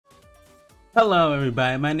Hello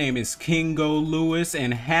everybody, my name is KingGoldLewis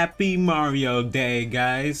and happy Mario Day,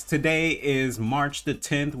 guys. Today is March the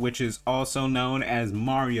 10th, which is also known as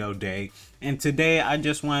Mario Day. And today I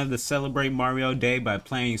just wanted to celebrate Mario Day by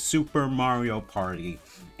playing Super Mario Party.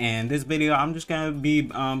 And this video I'm just going to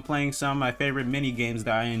be playing some of my favorite mini games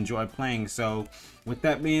that I enjoy playing. So with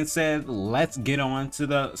that being said, let's get on to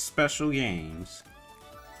the special games.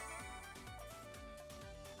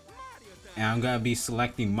 And I'm going to be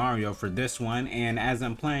selecting Mario for this one, and as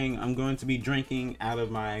I'm playing, I'm going to be drinking out of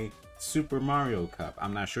my Super Mario cup.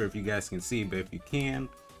 I'm not sure if you guys can see, but if you can,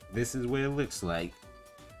 this is what it looks like.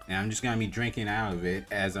 And I'm just going to be drinking out of it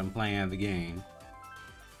as I'm playing the game.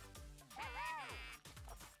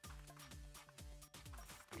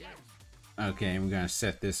 Okay, we're going to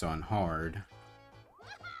set this on hard.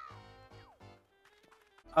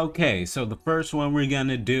 Okay, so the first one we're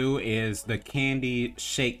gonna do is the candy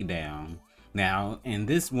shakedown. Now, in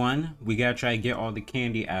this one, we gotta try to get all the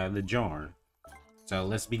candy out of the jar. So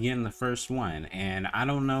let's begin the first one. And I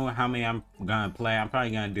don't know how many I'm gonna play. I'm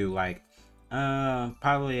probably gonna do like,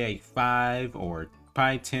 probably like 5 or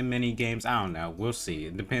probably 10 mini games. I don't know. We'll see.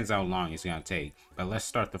 It depends how long it's gonna take. But let's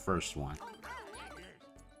start the first one.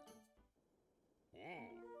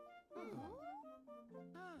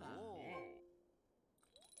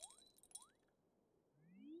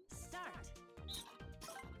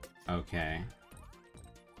 Okay.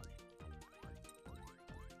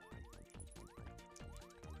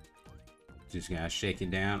 Just gotta shake it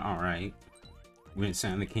down. Alright. Rinse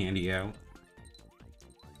some of the candy out.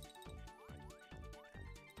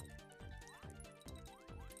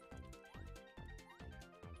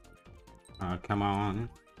 Come on.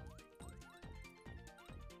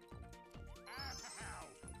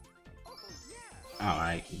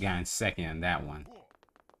 Alright, got in second on that one.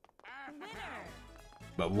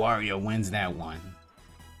 But Wario wins that one.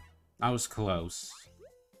 I was close.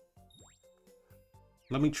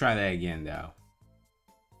 Let me try that again, though.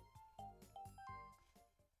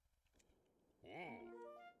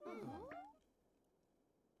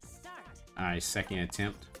 Alright, second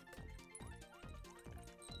attempt.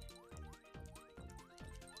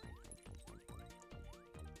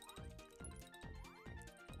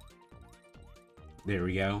 There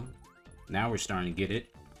we go. Now we're starting to get it.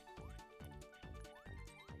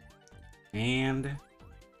 And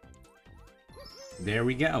there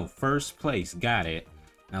we go. First place. Got it.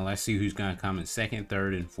 Now let's see who's going to come in second,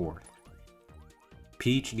 third, and fourth.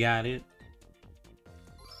 Peach got it.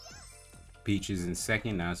 Peach is in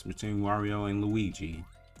second. Now it's between Wario and Luigi.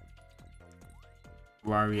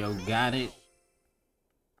 Wario got it.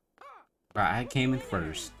 But I came in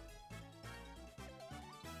first.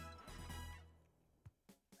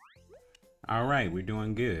 Alright, we're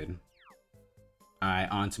doing good.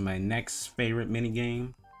 Alright, on to my next favorite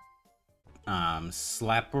minigame.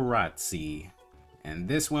 Slapparazzi. And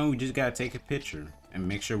this one, we just gotta take a picture. And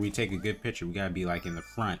make sure we take a good picture. We gotta be like in the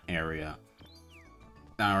front area.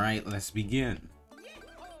 Alright, let's begin.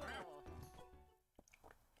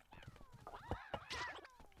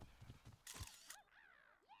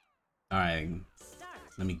 Alright,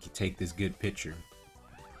 let me take this good picture.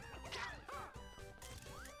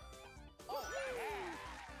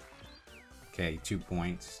 Okay, 2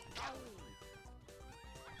 points.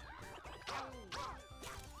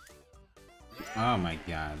 Oh my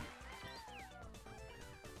god.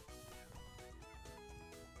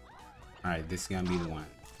 Alright, this is gonna be the one.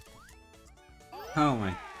 Oh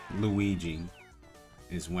my. Luigi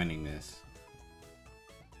is winning this.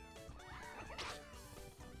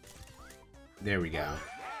 There we go.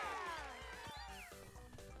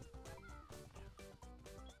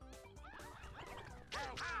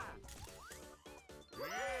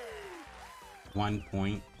 One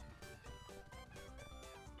point.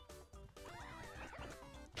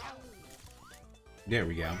 There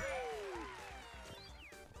we go.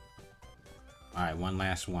 Alright, one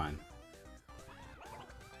last one.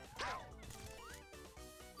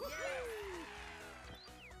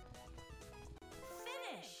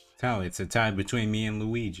 Tell it's a tie between me and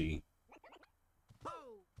Luigi.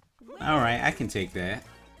 Alright, I can take that.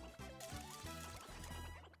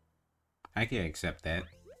 I can accept that.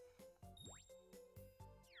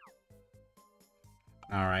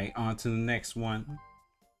 Alright, on to the next one.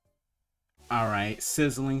 Alright,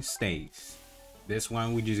 sizzling steaks. This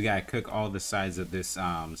one, we just gotta cook all the sides of this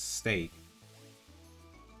steak.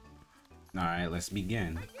 Alright, let's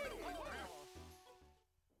begin.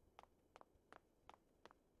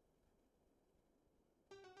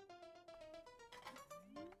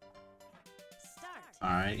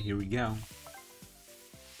 Alright, here we go.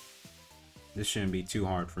 This shouldn't be too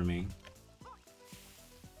hard for me.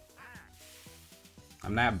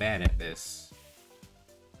 I'm not bad at this.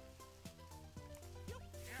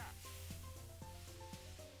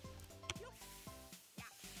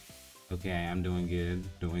 Okay, I'm doing good,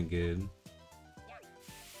 doing good.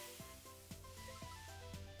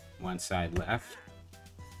 One side left.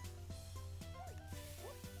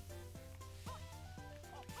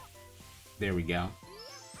 There we go.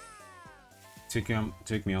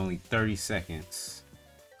 Took me only 30 seconds.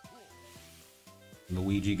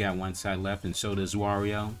 Luigi got one side left, and so does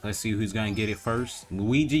Wario. Let's see who's gonna get it first.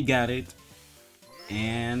 Luigi got it,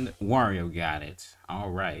 and Wario got it. All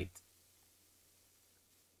right.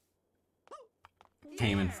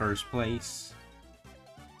 Came in first place.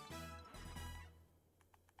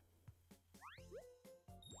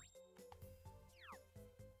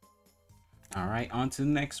 All right, on to the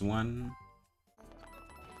next one.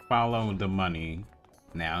 Follow the money.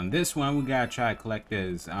 Now in this one, we gotta try to collect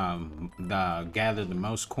gather the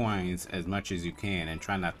most coins as much as you can, and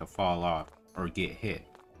try not to fall off or get hit.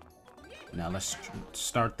 Now let's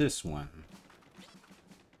start this one.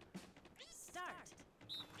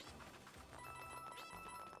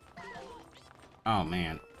 Oh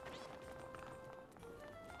man.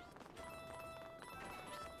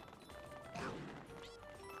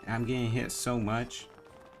 I'm getting hit so much.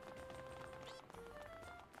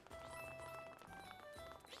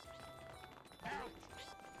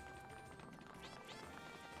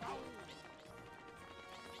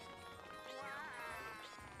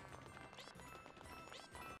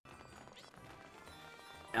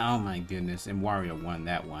 Oh my goodness, and Wario won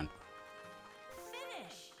that one.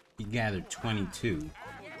 He gathered 22.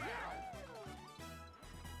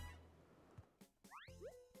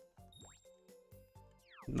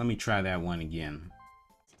 Let me try that one again.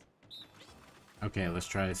 Okay, let's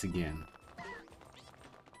try this again.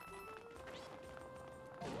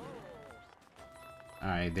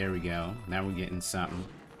 Alright, there we go. Now we're getting something.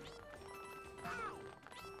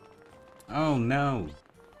 Oh no!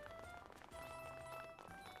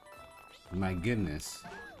 My goodness.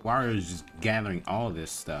 Wario's just gathering all this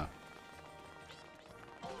stuff.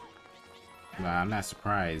 Well, I'm not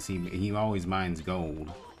surprised. He always mines gold.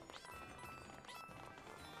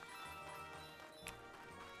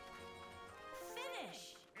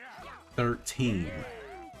 Finish. 13.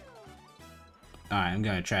 Alright, I'm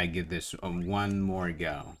gonna try to get this one more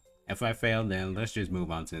go. If I fail, then let's just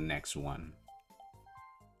move on to the next one.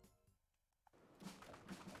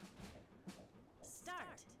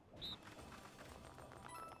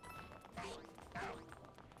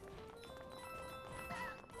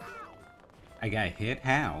 I got hit?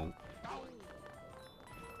 How?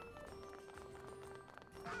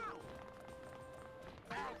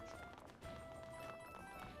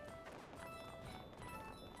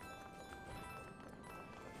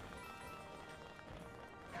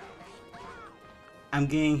 I'm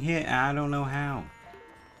getting hit. I don't know how.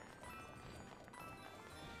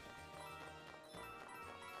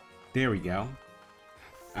 There we go.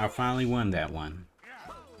 I finally won that one.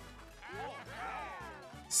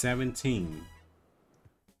 17.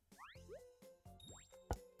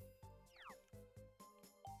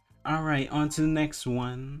 Alright, on to the next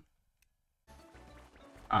one.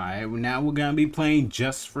 Alright, now we're gonna be playing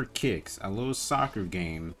Just for Kicks, a little soccer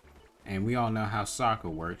game. And we all know how soccer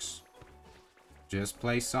works. Just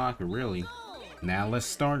play soccer, really. Now let's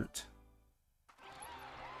start.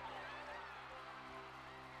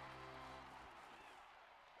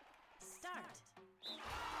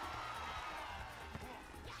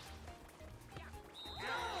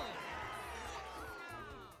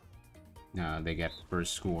 No, they got the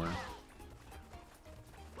first score.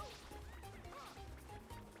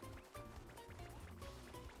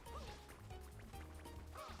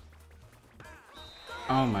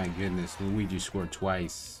 Oh my goodness, Luigi scored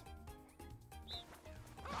twice.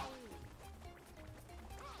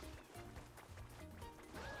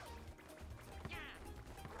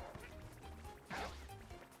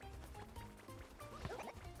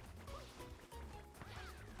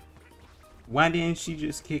 Why didn't she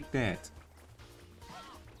just kick that?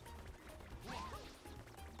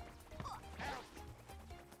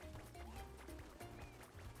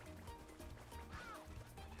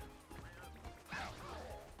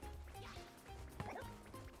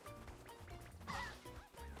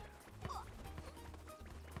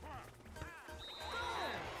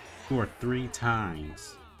 Scored 3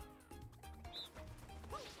 times.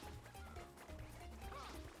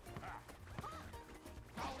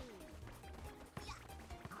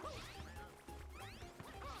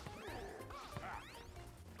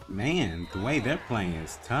 Man, the way they're playing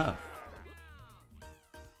is tough.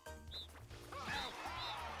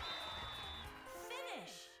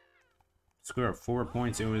 Score 4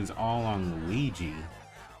 points. It was all on Luigi.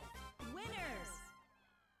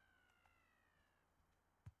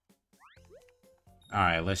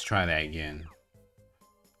 Alright, let's try that again.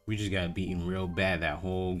 We just got beaten real bad that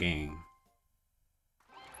whole game.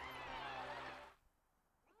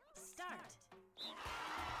 Start.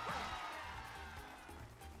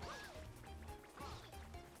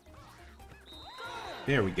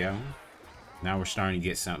 There we go. Now we're starting to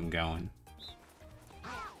get something going.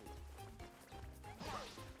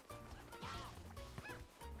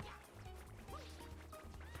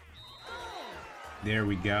 There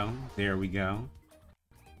we go. There we go.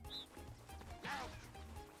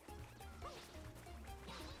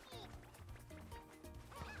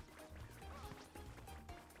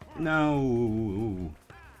 No.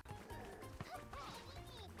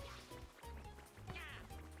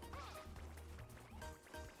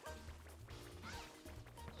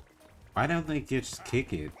 Why don't they just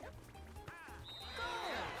kick it?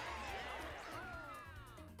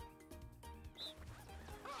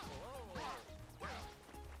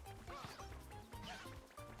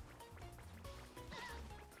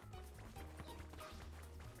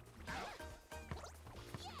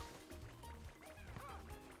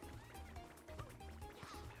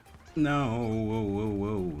 No, whoa, whoa,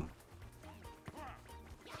 whoa.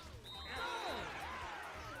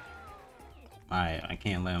 I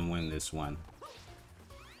can't let him win this one.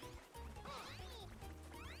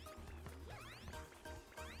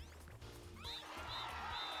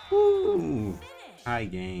 Woo! High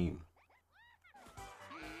game.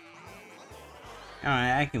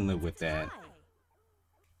 Alright, I can live with that.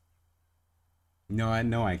 No, I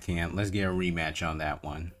know I can't. Let's get a rematch on that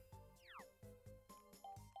one.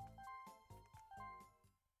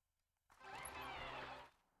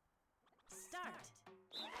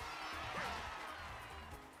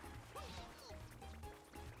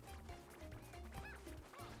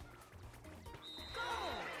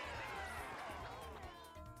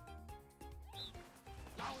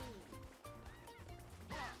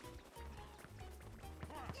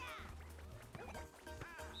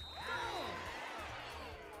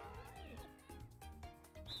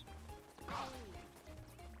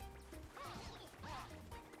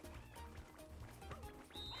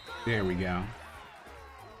 There we go.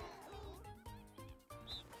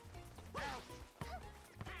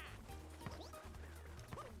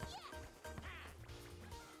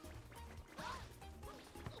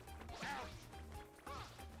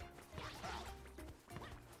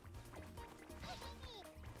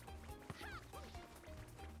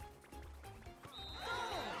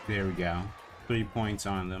 There we go. 3 points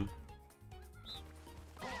on them.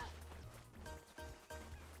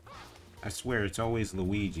 I swear it's always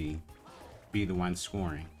Luigi be the one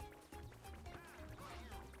scoring.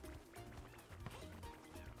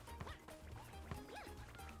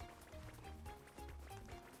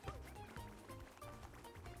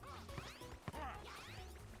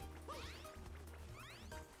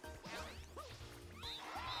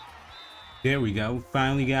 There we go.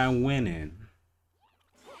 Finally got winning.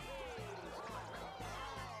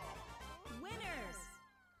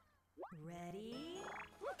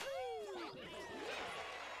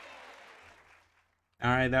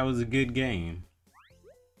 Alright, that was a good game.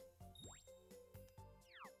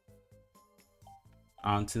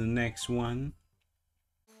 On to the next one.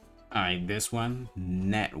 Alright, this one,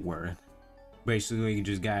 net worth. Basically, you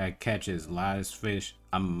just gotta catch as lot of fish,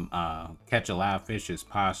 catch a lot of fish as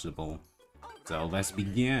possible. So let's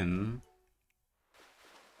begin.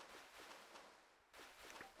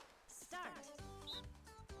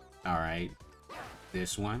 Alright,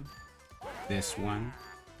 this one, this one.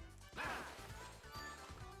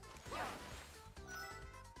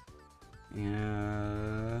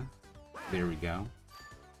 Yeah, there we go.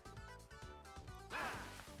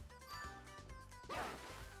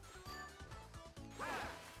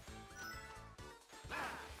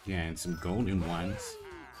 Yeah, and some golden ones.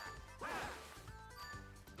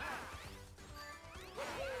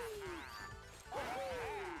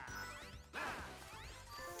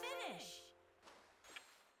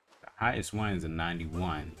 The highest one is a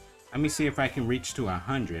 91. Let me see if I can reach to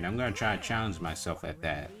 100. I'm gonna try to challenge myself at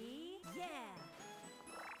that.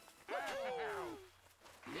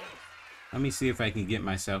 Let me see if I can get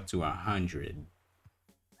myself to 100.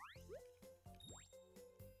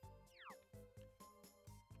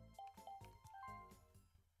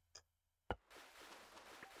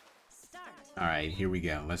 All right, here we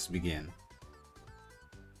go. Let's begin.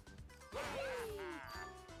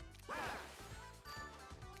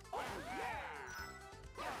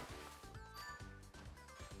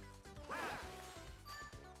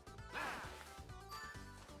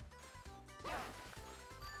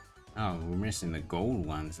 Oh, we're missing the gold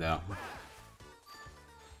ones though.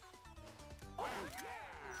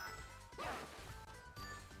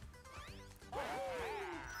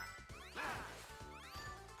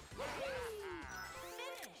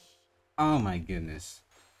 Oh my goodness.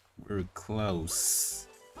 We're close.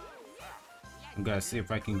 I'm gonna see if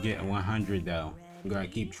I can get 100 though. I'm gonna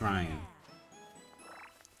keep trying.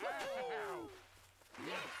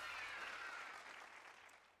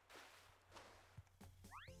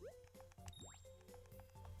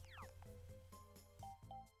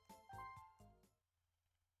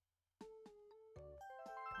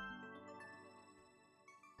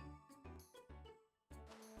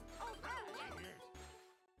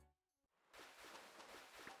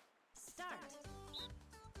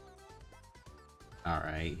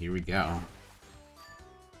 Alright, here we go.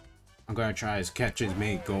 I'm gonna try to catch as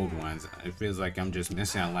many gold ones. It feels like I'm just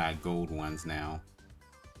missing a lot of gold ones now.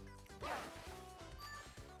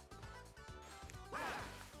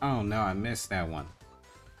 Oh no, I missed that one.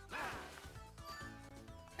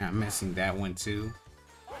 I'm missing that one too.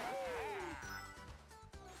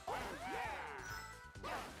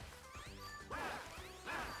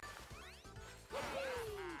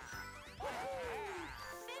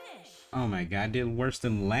 Oh my god, I did worse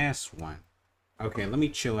than the last one. Okay, let me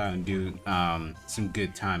chill out and do some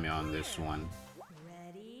good timing on this one.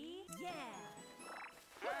 Ready? Yeah.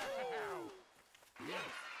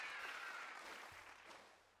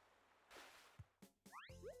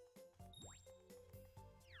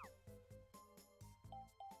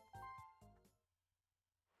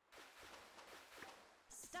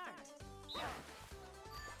 Start.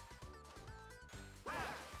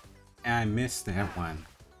 I missed that one.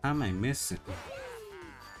 How am I missing?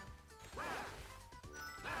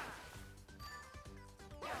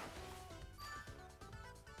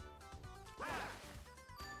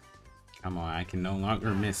 Come on, I can no longer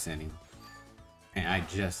miss any. And I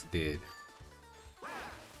just did.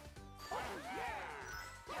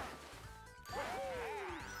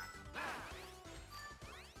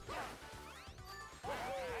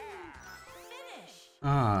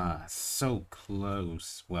 Ah, so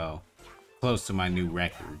close. Well, close to my new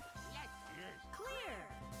record. Clear.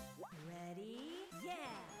 Ready? Yeah.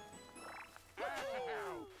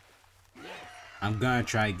 I'm gonna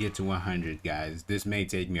try to get to 100, guys. This may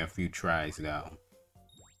take me a few tries, though.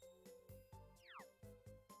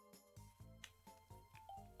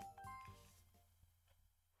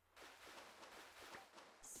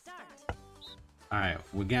 Start. Alright,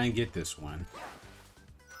 we're gonna get this one.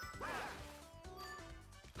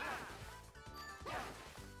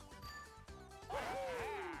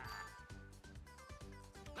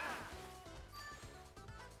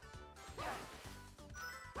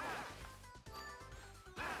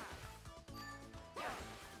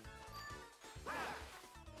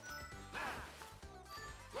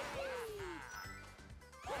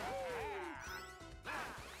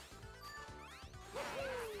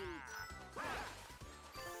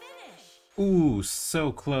 Ooh,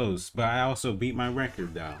 so close, but I also beat my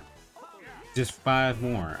record though. Just 5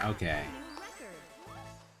 more, okay.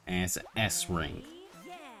 And it's an S ring.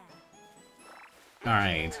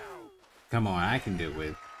 Alright, come on, I can do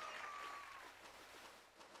it.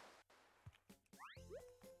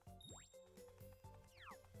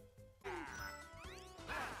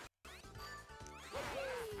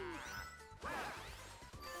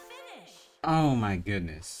 Oh my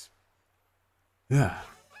goodness. Ugh.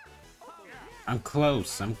 I'm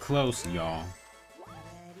close, y'all.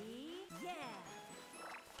 Ready? Yeah.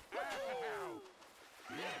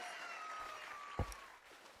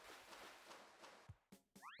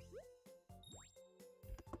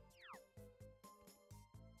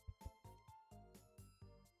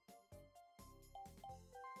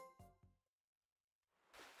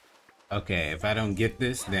 Okay, if I don't get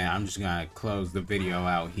this, then I'm just gonna close the video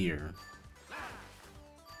out here.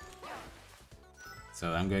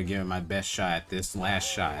 So I'm gonna give it my best shot at this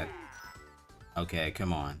last shot. Okay,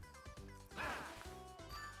 come on.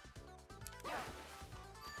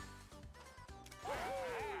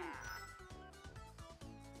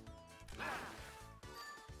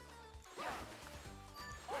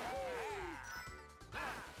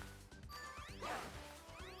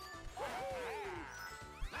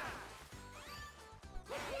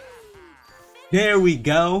 There we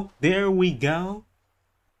go. There we go.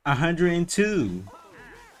 102.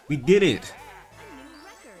 We did it.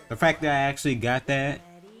 The fact that I actually got that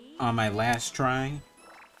on my last try.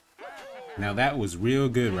 Now that was real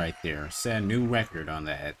good right there. Set a new record on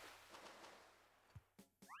that.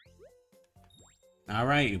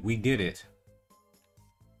 Alright, we did it.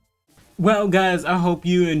 Well guys, I hope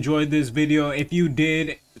you enjoyed this video. If you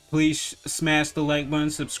did, Please smash the like button,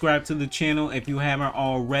 subscribe to the channel if you haven't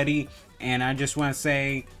already, and I just want to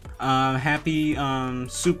say happy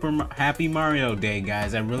Mario Day,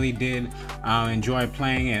 guys. I really did enjoy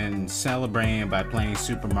playing and celebrating by playing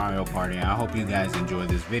Super Mario Party. I hope you guys enjoyed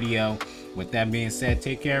this video. With that being said,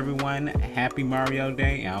 take care everyone, happy Mario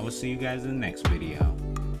Day, and I will see you guys in the next video.